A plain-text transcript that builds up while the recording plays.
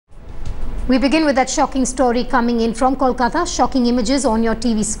We begin with that shocking story coming in from Kolkata. Shocking images on your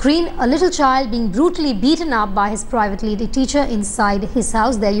TV screen. A little child being brutally beaten up by his private lady teacher inside his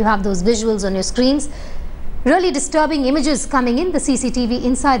house. There you have those visuals on your screens. Really disturbing images coming in. The CCTV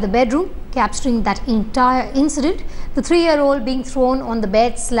inside the bedroom capturing that entire incident. The 3-year-old being thrown on the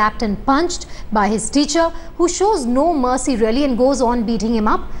bed, slapped and punched by his teacher, who shows no mercy really and goes on beating him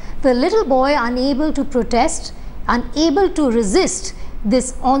up. The little boy unable to protest, unable to resist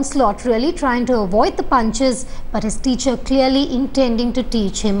this onslaught, really trying to avoid the punches, but his teacher clearly intending to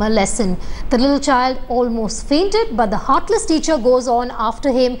teach him a lesson. The little child almost fainted, but the heartless teacher goes on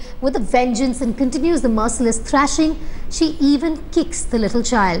after him with a vengeance and continues the merciless thrashing. She even kicks the little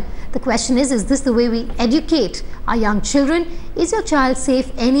child. The question is this the way we educate our young children? Is your child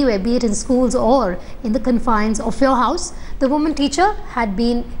safe anywhere, be it in schools or in the confines of your house? The woman teacher had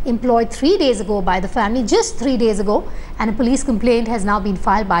been employed 3 days ago by the family, just 3 days ago, and a police complaint has now been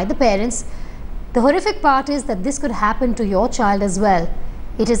filed by the parents. The horrific part is that this could happen to your child as well.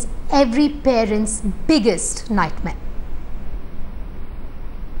 It is every parent's biggest nightmare.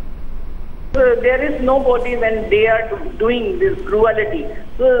 There is nobody when they are doing this cruelty.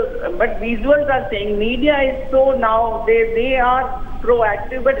 But visuals are saying media is so now they are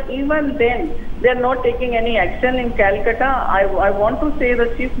proactive, but even then they are not taking any action in Calcutta. I want to say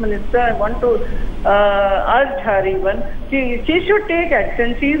the Chief Minister, I want to urge her even. She should take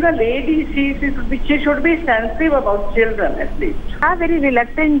action. She is a lady. She should be sensitive about children at least. Are very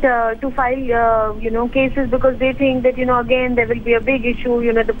reluctant to file cases because they think that again there will be a big issue.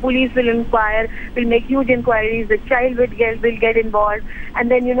 The police will inquire, will make huge inquiries. The child will get involved,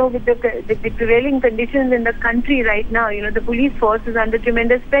 and then with the prevailing conditions in the country right now, the police force is under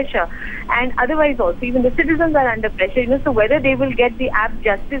tremendous pressure, and otherwise also even the citizens are under pressure. So whether they will get the apt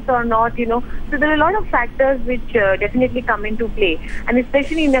justice or not, so there are a lot of factors which definitely come into play, and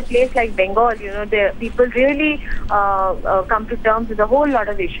especially in a place like Bengal, the people really come to terms with a whole lot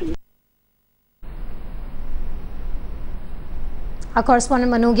of issues. Our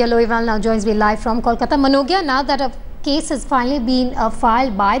correspondent Manogya Loiwal now joins me live from Kolkata. Manogya, now that a case has finally been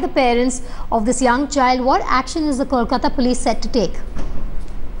filed by the parents of this young child, what action is the Kolkata police set to take?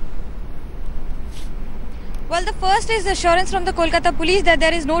 Well, the first is assurance from the Kolkata police that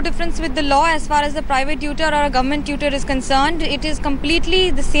there is no difference with the law as far as the private tutor or a government tutor is concerned. It is completely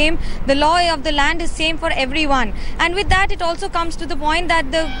the same. The law of the land is same for everyone. And with that, it also comes to the point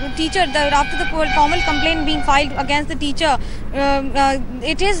that the teacher, after the formal complaint being filed against the teacher,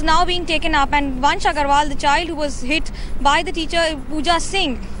 it is now being taken up. And Vansh Agarwal, the child who was hit by the teacher, Pooja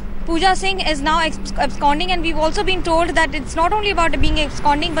Singh is now absconding, and we've also been told that it's not only about being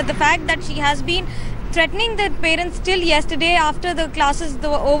absconding, but the fact that she has been threatening the parents till yesterday after the classes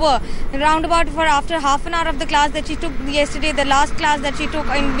were over, after half an hour of the class that she took yesterday, the last class that she took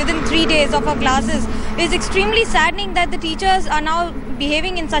within 3 days of her classes, is extremely saddening that the teachers are now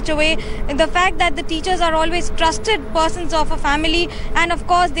behaving in such a way. The fact that the teachers are always trusted persons of a family, and of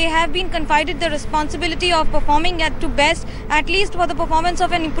course they have been confided the responsibility of performing at to best, at least for the performance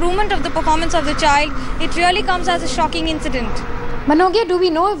of an improvement of the performance of the child. It really comes as a shocking incident. Manogya, do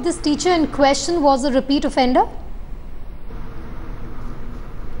we know if this teacher in question was a repeat offender?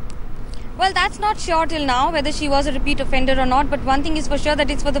 Well, that's not sure till now whether she was a repeat offender or not, but one thing is for sure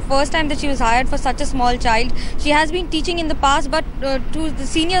that it's for the first time that she was hired for such a small child. She has been teaching in the past, but to the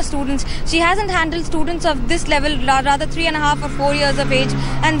senior students, she hasn't handled students of this level, rather 3.5 or 4 years of age,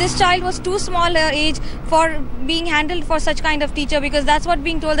 and this child was too small age for being handled for such kind of teacher, because that's what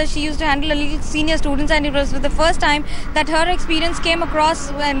being told, that she used to handle a little senior students, and it was for the first time that her experience came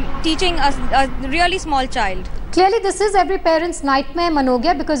across when teaching a really small child. Clearly, this is every parent's nightmare,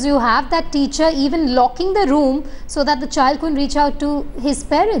 Manogya, because you have that teacher even locking the room so that the child couldn't reach out to his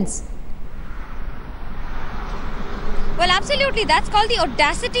parents. Well, absolutely. That's called the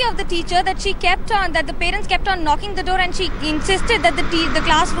audacity of the teacher, that the parents kept on knocking the door, and she insisted that the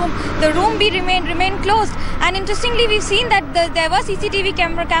classroom, the room remain closed. And interestingly, we've seen that there were CCTV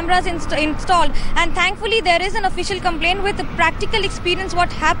cameras installed, and thankfully there is an official complaint with the practical experience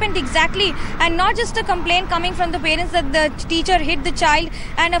what happened exactly, and not just a complaint coming from the parents that the teacher hit the child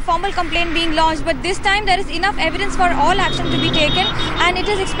and a formal complaint being launched. But this time there is enough evidence for all action to be taken, and it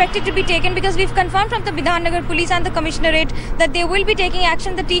is expected to be taken, because we've confirmed from the Bidhannagar police and the commissionerate that they will be taking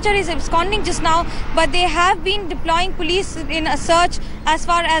action. The teacher is absconding just now, but they have been deploying police in a search as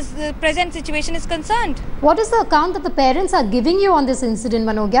far as the present situation is concerned. What is the account that the parents are giving you on this incident,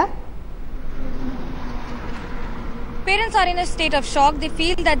 Manogya? parents are in a state of shock. They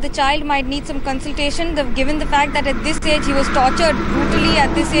feel that the child might need some consultation, given the fact that at this age he was tortured brutally,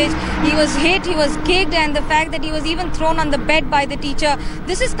 at this age he was hit, he was kicked, and the fact that he was even thrown on the bed by the teacher.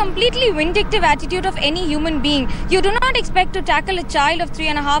 This is completely vindictive attitude of any human being. You do not expect to tackle a child of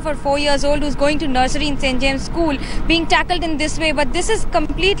 3.5 or 4 years old who's going to nursery in St. James School being tackled in this way, but this is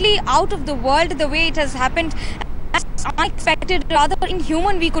completely out of the world the way it has happened. Unexpected, rather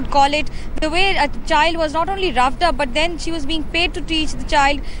inhuman we could call it, the way a child was not only roughed up but then she was being paid to teach the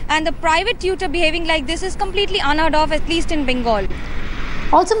child, and the private tutor behaving like this is completely unheard of, at least in Bengal.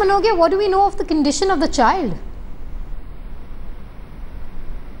 Also, Manogya, what do we know of the condition of the child?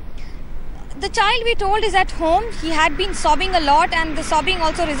 The child, we told, is at home. He had been sobbing a lot, and the sobbing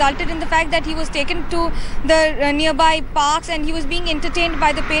also resulted in the fact that he was taken to the nearby parks and he was being entertained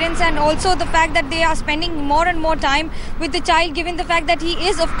by the parents, and also the fact that they are spending more and more time with the child, given the fact that he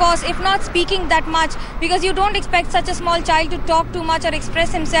is, of course, if not speaking that much, because you don't expect such a small child to talk too much or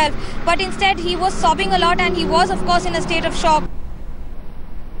express himself, but instead he was sobbing a lot and he was, of course, in a state of shock.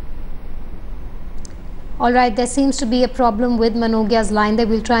 All right, there seems to be a problem with Manogya's line there.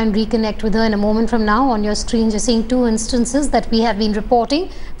 We'll try and reconnect with her in a moment from now. On your screen, you're seeing two instances that we have been reporting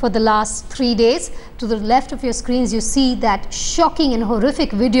for the last 3 days. To the left of your screens, you see that shocking and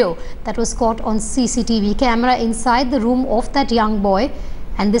horrific video that was caught on CCTV camera inside the room of that young boy.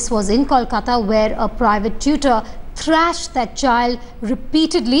 And this was in Kolkata, where a private tutor thrashed that child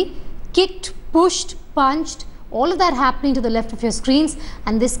repeatedly, kicked, pushed, punched. All of that happening to the left of your screens,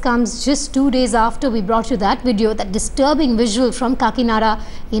 and this comes just 2 days after we brought you that video, that disturbing visual from Kakinada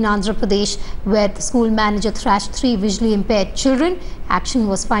in Andhra Pradesh, where the school manager thrashed 3 visually impaired children. Action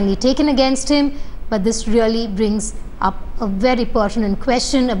was finally taken against him, but this really brings up a very pertinent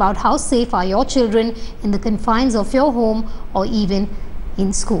question about how safe are your children in the confines of your home or even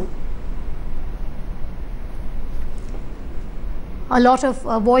in school. A lot of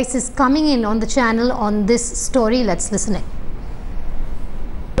voices coming in on the channel on this story. Let's listen in.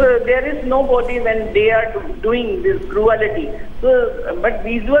 There is nobody when they are doing this cruelty. But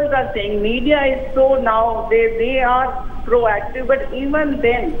visuals are saying media is so now, they are proactive, but even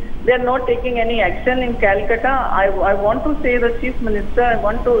then they are not taking any action in Calcutta. I want to say the Chief Minister, I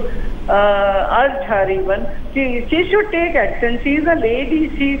want to urge her even. She should take action. She is a lady.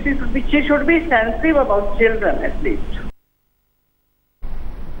 She should be sensitive about children at least.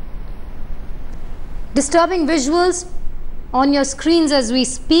 Disturbing visuals on your screens as we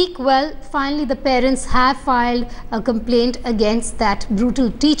speak. Well, finally the parents have filed a complaint against that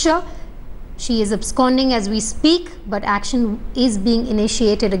brutal teacher. She is absconding as we speak, but action is being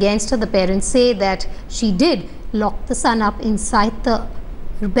initiated against her. The parents say that she did lock the son up inside the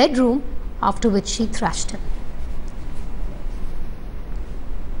bedroom, after which she thrashed him.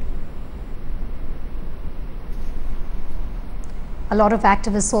 A lot of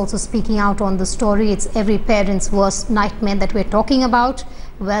activists also speaking out on the story. It's every parent's worst nightmare that we're talking about.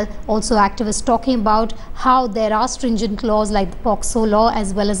 Well, also activists talking about how there are stringent laws like the POCSO law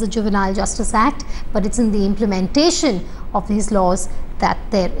as well as the Juvenile Justice Act, but it's in the implementation of these laws that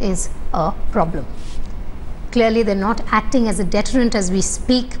there is a problem. Clearly, they're not acting as a deterrent as we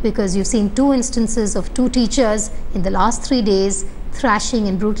speak, because you've seen 2 instances of 2 teachers in the last 3 days thrashing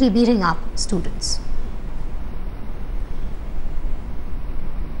and brutally beating up students.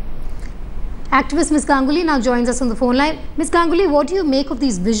 Activist Ms. Ganguly now joins us on the phone line. Ms. Ganguly, what do you make of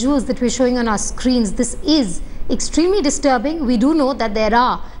these visuals that we're showing on our screens? This is extremely disturbing. We do know that there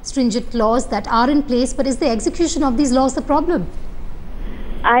are stringent laws that are in place, but is the execution of these laws the problem?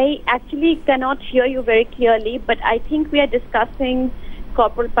 I actually cannot hear you very clearly, but I think we are discussing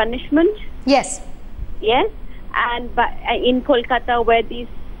corporal punishment. Yes. Yes, and in Kolkata,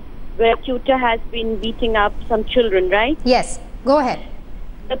 where tutor has been beating up some children, right? Yes, go ahead.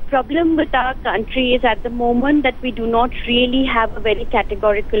 The problem with our country is at the moment that we do not really have a very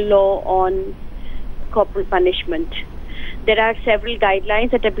categorical law on corporal punishment. There are several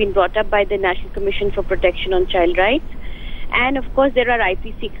guidelines that have been brought up by the National Commission for Protection on Child Rights, and of course there are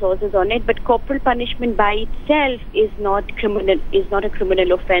IPC clauses on it, but corporal punishment by itself is not a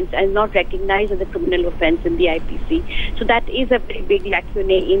criminal offence and not recognized as a criminal offence in the IPC. So that is a very big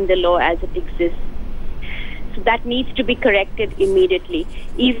lacuna in the law as it exists. So that needs to be corrected immediately.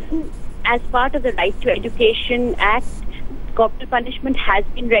 Even as part of the Right to Education Act, corporal punishment has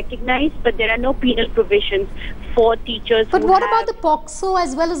been recognized, but there are no penal provisions for teachers. But what about the POCSO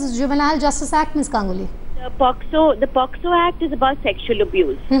as well as the Juvenile Justice Act, Ms. Ganguly? The POCSO Act is about sexual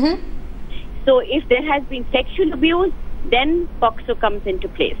abuse. So if there has been sexual abuse, then POCSO comes into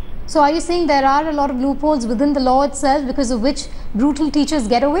place. So are you saying there are a lot of loopholes within the law itself because of which brutal teachers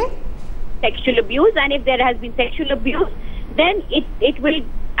get away? sexual abuse, and if there has been sexual abuse, then it will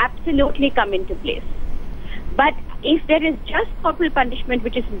absolutely come into place. But if there is just corporal punishment,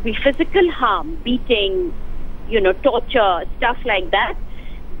 which is physical harm, beating, torture, stuff like that,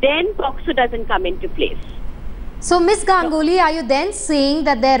 then POCSO doesn't come into place. So, Ms. Ganguly, are you then saying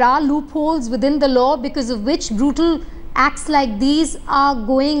that there are loopholes within the law because of which brutal acts like these are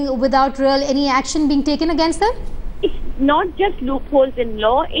going without any action being taken against them? It's not just loopholes in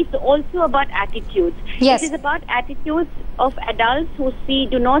law, it's also about attitudes. Yes. It is about attitudes of adults who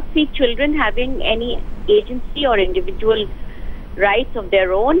do not see children having any agency or individual rights of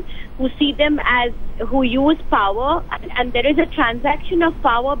their own, who use power, and there is a transaction of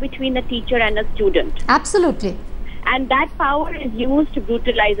power between a teacher and a student. Absolutely. And that power is used to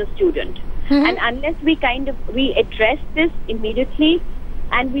brutalize a student. And unless we address this immediately,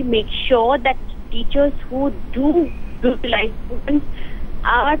 and we make sure that teachers who do brutalize students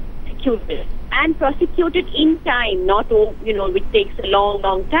are prosecuted in time, not which takes a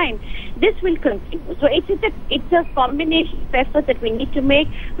long time, this will continue. So it's a combination of efforts that we need to make.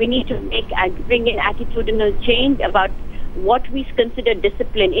 We need to bring in attitudinal change about what we consider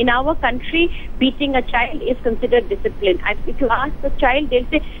discipline. In our country, beating a child is considered discipline. If you ask a child, they'll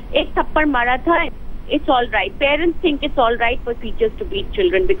say, "Ek thappad mara tha." It's all right. Parents think it's all right for teachers to beat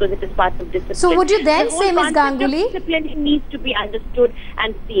children because it is part of discipline. So would you then say, Ms. Ganguly, discipline needs to be understood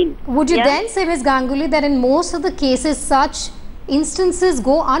and seen. Would you then say, Ms. Ganguly, that in most of the cases such instances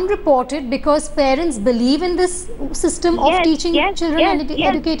go unreported because parents believe in this system of teaching children and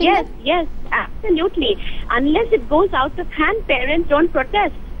educating them? Yes, absolutely. Unless it goes out of hand, parents don't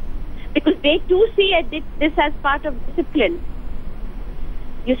protest because they too see this as part of discipline.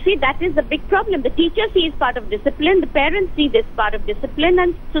 You see, that is the big problem. The teacher sees part of discipline, the parents see this part of discipline,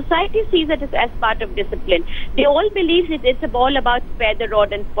 and society sees it as part of discipline. They all believe it's all about spare the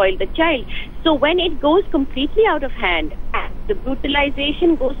rod and spoil the child. So when it goes completely out of hand, the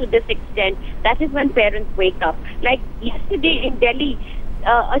brutalization goes to this extent, that is when parents wake up. Like yesterday in Delhi,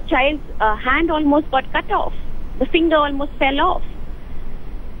 a child's hand almost got cut off. The finger almost fell off.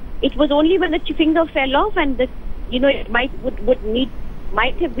 It was only when the finger fell off and it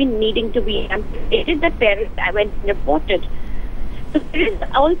might have been needing to be amputated that parents went and reported. So there is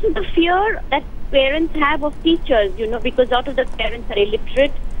also the fear that parents have of teachers, because a lot of the parents are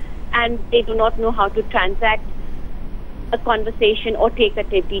illiterate and they do not know how to transact a conversation or take a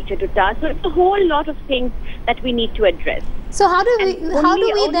teacher to task. So it's a whole lot of things that we need to address. So how do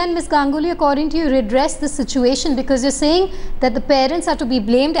we then, Ms. Ganguly, according to you, redress this situation? Because you're saying that the parents are to be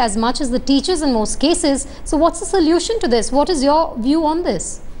blamed as much as the teachers in most cases. So what's the solution to this? What is your view on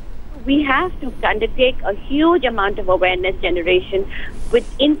this? We have to undertake a huge amount of awareness generation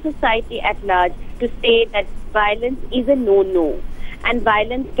within society at large to say that violence is a no-no. And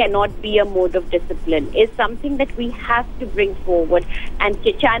violence cannot be a mode of discipline. Is something that we have to bring forward, and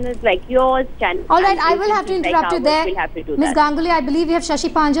channels like yours, all right, I will have to interrupt you there. Ms. Ganguly, I believe we have Shashi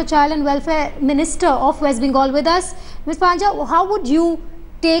Panja, Child and Welfare Minister of West Bengal, with us. Ms. Panja, how would you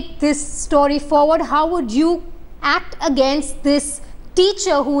take this story forward? How would you act against this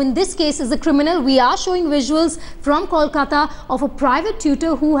teacher who in this case is a criminal? We are showing visuals from Kolkata of a private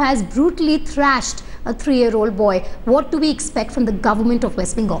tutor who has brutally thrashed a 3-year-old boy. What do we expect from the government of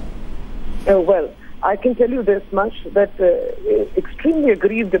West Bengal? Well, I can tell you this much, that extremely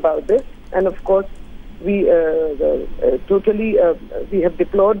aggrieved about this, and of course we we have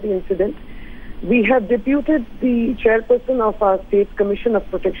deplored the incident. We have deputed the chairperson of our State Commission of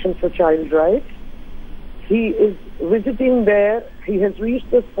Protection for Child Rights. He is visiting there. He has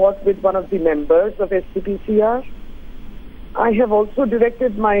reached the spot with one of the members of SCPCR. I have also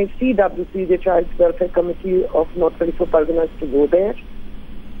directed my CWC, the Child Welfare Committee of North 24 Parganas, to go there.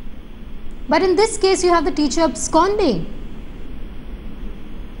 But in this case, you have the teacher absconding.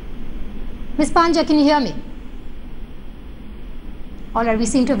 Ms. Panja, can you hear me? All right, we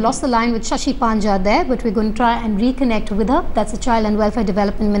seem to have lost the line with Shashi Panja there, but we're going to try and reconnect with her. That's the Child and Welfare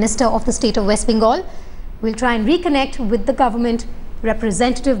Development Minister of the state of West Bengal. We'll try and reconnect with the government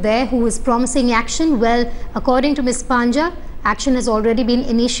representative there who is promising action. Well, according to Ms. Panja, action has already been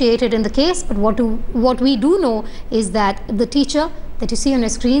initiated in the case, but what we do know is that the teacher that you see on your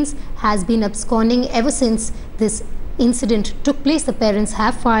screens has been absconding ever since this incident took place. The parents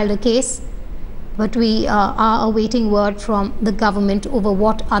have filed a case, but we are awaiting word from the government over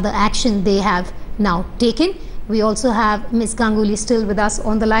what other action they have now taken. We also have Ms. Ganguly still with us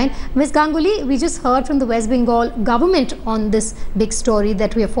on the line. Ms. Ganguly, we just heard from the West Bengal government on this big story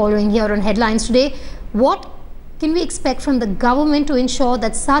that we are following here on Headlines today. What can we expect from the government to ensure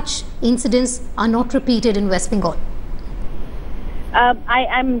that such incidents are not repeated in West Bengal?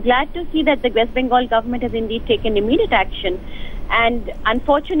 I'm glad to see that the West Bengal government has indeed taken immediate action. And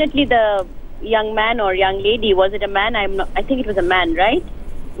unfortunately, the young man or young lady, was it a man? I think it was a man, right?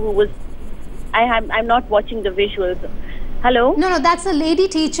 Who was, I'm not watching the visuals. Hello? No, that's a lady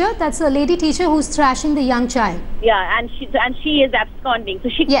teacher. That's a lady teacher who's thrashing the young child. Yeah, and she is absconding. So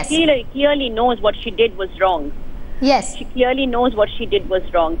she clearly knows what she did was wrong. Yes. She clearly knows what she did was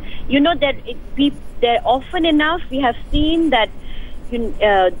wrong. You know that there often enough we have seen that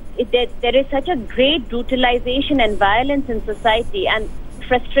there is such a great brutalization and violence in society, and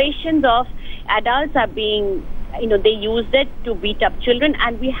frustrations of adults are being, they use it to beat up children,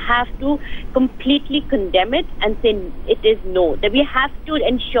 and we have to completely condemn it and say it is no. That we have to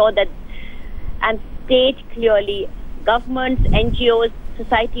ensure that and state clearly, governments, NGOs,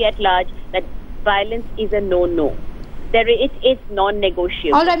 society at large, that violence is a no-no. It is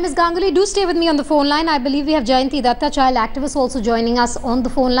non-negotiable. All right, Ms. Ganguly, do stay with me on the phone line. I believe we have Jayanti Datta, child activist, also joining us on the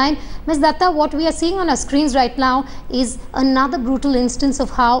phone line. Ms. Datta, what we are seeing on our screens right now is another brutal instance of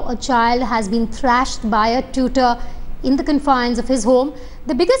how a child has been thrashed by a tutor in the confines of his home.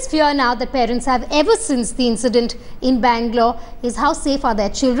 The biggest fear now that parents have ever since the incident in Bangalore is how safe are their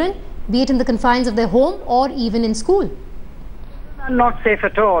children, be it in the confines of their home or even in school. Not safe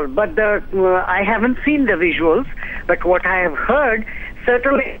at all, but I haven't seen the visuals, but what I have heard,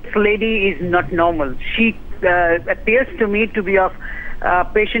 certainly this lady is not normal. She appears to me to be a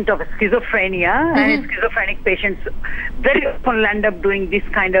patient of schizophrenia, and schizophrenic patients very often land up doing this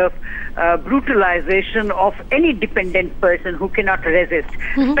kind of brutalization of any dependent person who cannot resist,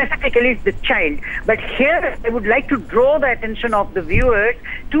 specifically the child. But here I would like to draw the attention of the viewers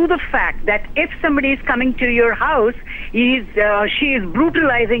to the fact that if somebody is coming to your house, she is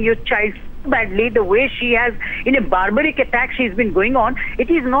brutalizing your child badly, the way she has, in a barbaric attack she's been going on. It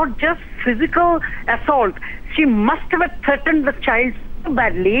is not just physical assault. She must have threatened the child so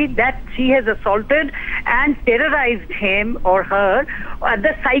badly that she has assaulted and terrorized him or her. At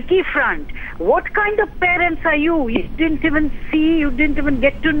the psyche front, what kind of parents are you? You didn't even see, you didn't even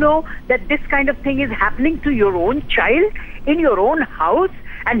get to know that this kind of thing is happening to your own child in your own house.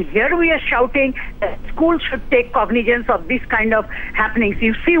 And here we are shouting that schools should take cognizance of this kind of happenings.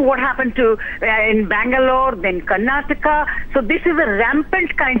 You see what happened to in Bangalore, then Karnataka. So this is a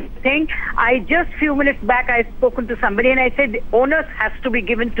rampant kind of thing. I just few minutes back I spoken to somebody and I said the onus has to be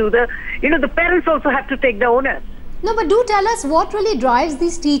given to the parents also have to take the onus. No, but do tell us what really drives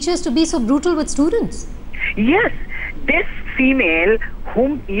these teachers to be so brutal with students. Yes, this female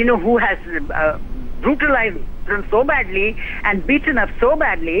who has brutalized children so badly and beaten up so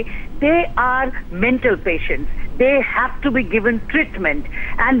badly, they are mental patients. They have to be given treatment,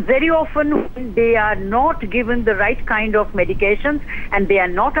 and very often when they are not given the right kind of medications and they are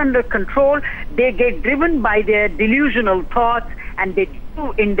not under control, they get driven by their delusional thoughts and they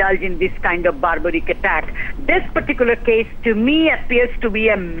do indulge in this kind of barbaric attack. This particular case to me appears to be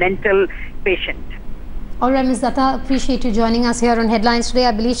a mental patient. All right, Ms. Datta, appreciate you joining us here on Headlines today.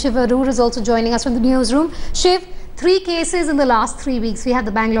 I believe Shiv Arur is also joining us from the newsroom. Shiv, 3 cases in the last 3 weeks. We had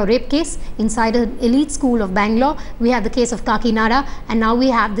the Bangalore rape case inside an elite school of Bangalore. We had the case of Kakinada, and now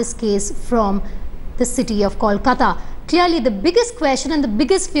we have this case from the city of Kolkata. Clearly, the biggest question and the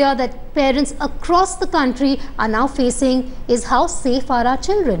biggest fear that parents across the country are now facing is how safe are our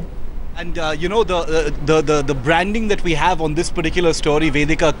children? And the branding that we have on this particular story,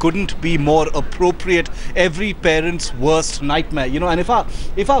 Vedika, couldn't be more appropriate. Every parent's worst nightmare. And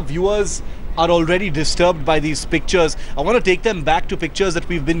if our viewers are already disturbed by these pictures, I want to take them back to pictures that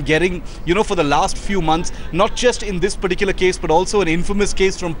we've been getting, for the last few months, not just in this particular case, but also an infamous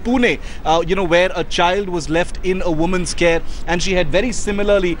case from Pune, where a child was left in a woman's care, and she had very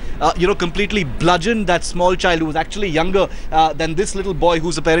similarly, completely bludgeoned that small child who was actually younger than this little boy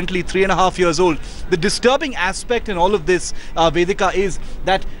who's apparently 3.5 years old. The disturbing aspect in all of this, Vedika, is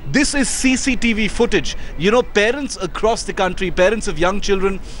that this is CCTV footage. Parents across the country, parents of young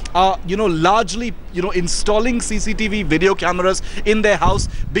children are, largely, installing CCTV video cameras in their house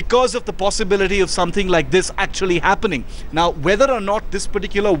because of the possibility of something like this actually happening. Now, whether or not this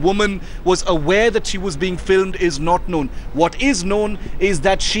particular woman was aware that she was being filmed is not known. What is known is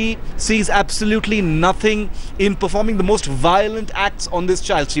that she sees absolutely nothing in performing the most violent acts on this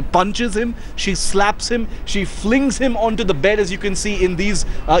child. She punches him, she slaps him, she flings him onto the bed, as you can see in these,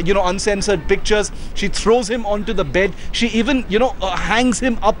 uncensored pictures. She throws him onto the bed. She even, hangs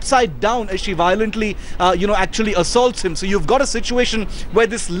him upside down as she violently, actually assaults him. So you've got a situation where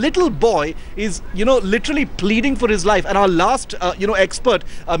this little boy is, literally pleading for his life. And our last, expert,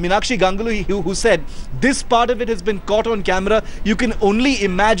 Meenakshi Ganguly, who said this part of it has been caught on camera. You can only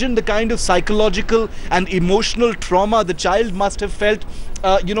imagine the kind of psychological and emotional trauma the child must have felt,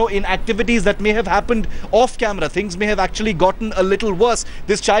 in activities that may have happened off camera. Things may have actually gotten a little worse.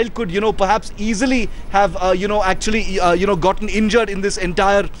 This child could, perhaps easily have, gotten injured in this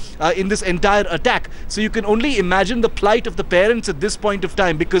entire attack. So you can only imagine the plight of the parents at this point of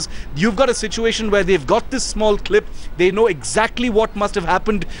time, because you've got a situation where they've got this small clip. They know exactly what must have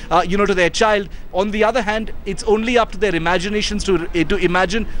happened, to their child. On the other hand, it's only up to their imaginations to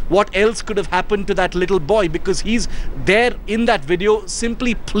imagine what else could have happened to that little boy, because he's there in that video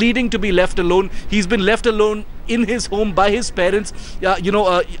simply pleading to be left alone. He's been left alone in his home by his parents,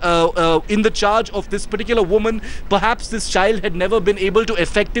 in the charge of this particular woman. Perhaps this child had never been able to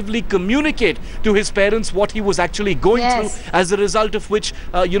effectively communicate to his parents what he was actually going through, as a result of which,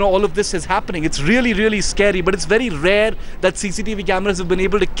 all of this is happening. It's really, really scary, but it's very rare that CCTV cameras have been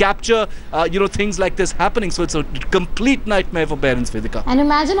able to capture, things like this happening. So it's a complete nightmare for parents, Vedika. And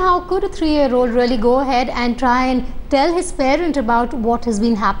imagine how could a 3-year-old really go ahead and try and tell his parent about what has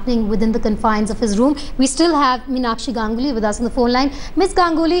been happening within the confines of his room. We still have Meenakshi Ganguly with us on the phone line. Ms.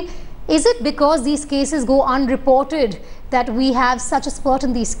 Ganguly, is it because these cases go unreported that we have such a spurt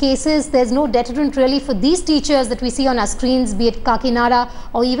in these cases? There's no deterrent really for these teachers that we see on our screens, be it Kakinada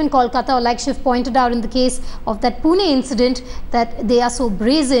or even Kolkata, or like Shiv pointed out in the case of that Pune incident, that they are so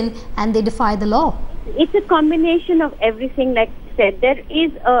brazen and they defy the law? It's a combination of everything. Like I said, there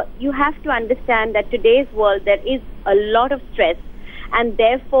is you have to understand that today's world, there is a lot of stress, and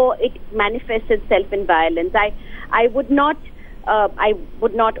therefore it manifests itself in violence. I would not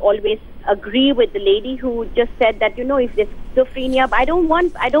always agree with the lady who just said that, if there's schizophrenia, I don't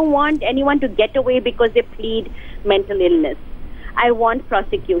want anyone to get away because they plead mental illness. I want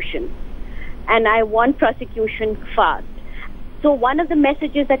prosecution, and I want prosecution fast. So one of the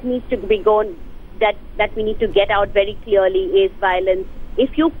messages that needs to be gone, that we need to get out very clearly, is violence.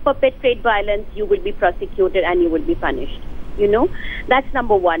 If you perpetrate violence, you will be prosecuted and you will be punished. That's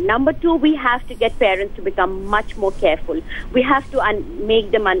number one. Number two, we have to get parents to become much more careful. We have to make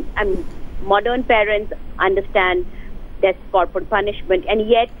them, modern parents understand that's corporal punishment. And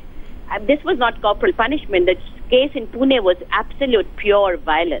yet, this was not corporal punishment. The case in Pune was absolute pure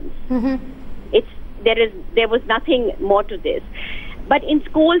violence. There was nothing more to this. But in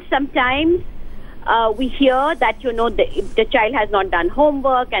schools, sometimes we hear that, the child has not done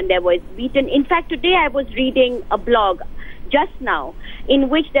homework and there was beaten. In fact, today I was reading a blog just now in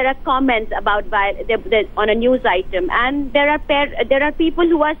which there are comments about on a news item, and there are people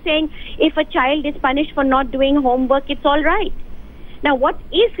who are saying if a child is punished for not doing homework, it's all right. Now, what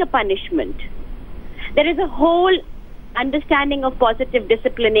is a punishment? There is a whole understanding of positive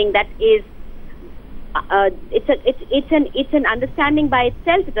disciplining that is it's an understanding by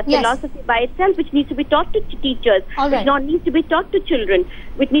itself. It's a philosophy by itself, which needs to be taught to teachers, which not needs to be taught to children,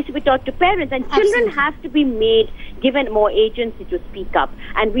 which needs to be taught to parents. And children have to be given more agency to speak up,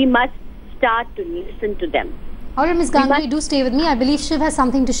 and we must start to listen to them. All right, Ms. Ganguly, do stay with me. I believe Shiv has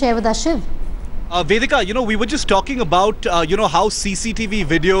something to share with us. Shiv. Vedika, we were just talking about, how CCTV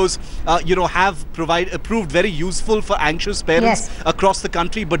videos, have proved very useful for anxious parents across the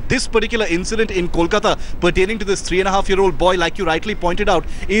country. But this particular incident in Kolkata pertaining to this 3.5-year-old boy, like you rightly pointed out,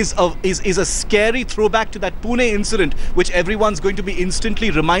 is a scary throwback to that Pune incident, which everyone's going to be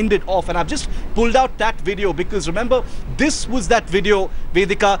instantly reminded of. And I've just pulled out that video because, remember, this was that video,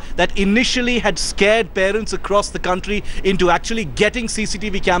 Vedika, that initially had scared parents across the country into actually getting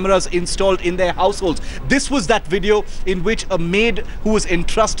CCTV cameras installed in their households. This was that video in which a maid who was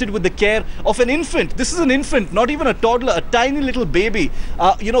entrusted with the care of an infant, this is an infant, not even a toddler, a tiny little baby,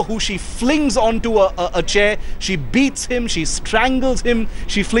 who she flings onto a chair, she beats him, she strangles him,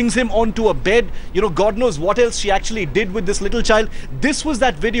 she flings him onto a bed, God knows what else she actually did with this little child. This was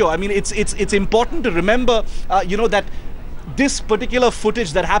that video. I mean, it's important to remember, that this particular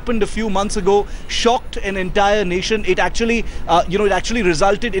footage that happened a few months ago shocked an entire nation. It actually,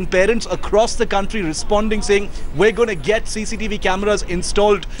 resulted in parents across the country responding, saying, "We're going to get CCTV cameras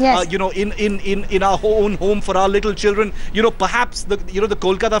installed, in our own home for our little children." Perhaps the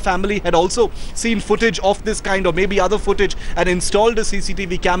Kolkata family had also seen footage of this kind, or maybe other footage, and installed a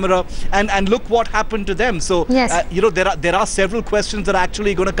CCTV camera. And look what happened to them. So, there are several questions that are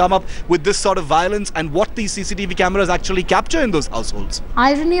actually going to come up with this sort of violence and what these CCTV cameras actually capture. rupture in those households.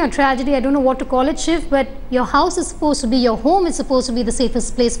 Irony or tragedy, I don't know what to call it, Shiv, but your house is supposed to be, your home is supposed to be the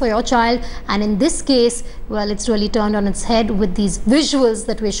safest place for your child, and in this case, well, it's really turned on its head with these visuals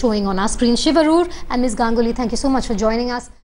that we're showing on our screen. Shiv Arur and Ms. Ganguly, thank you so much for joining us.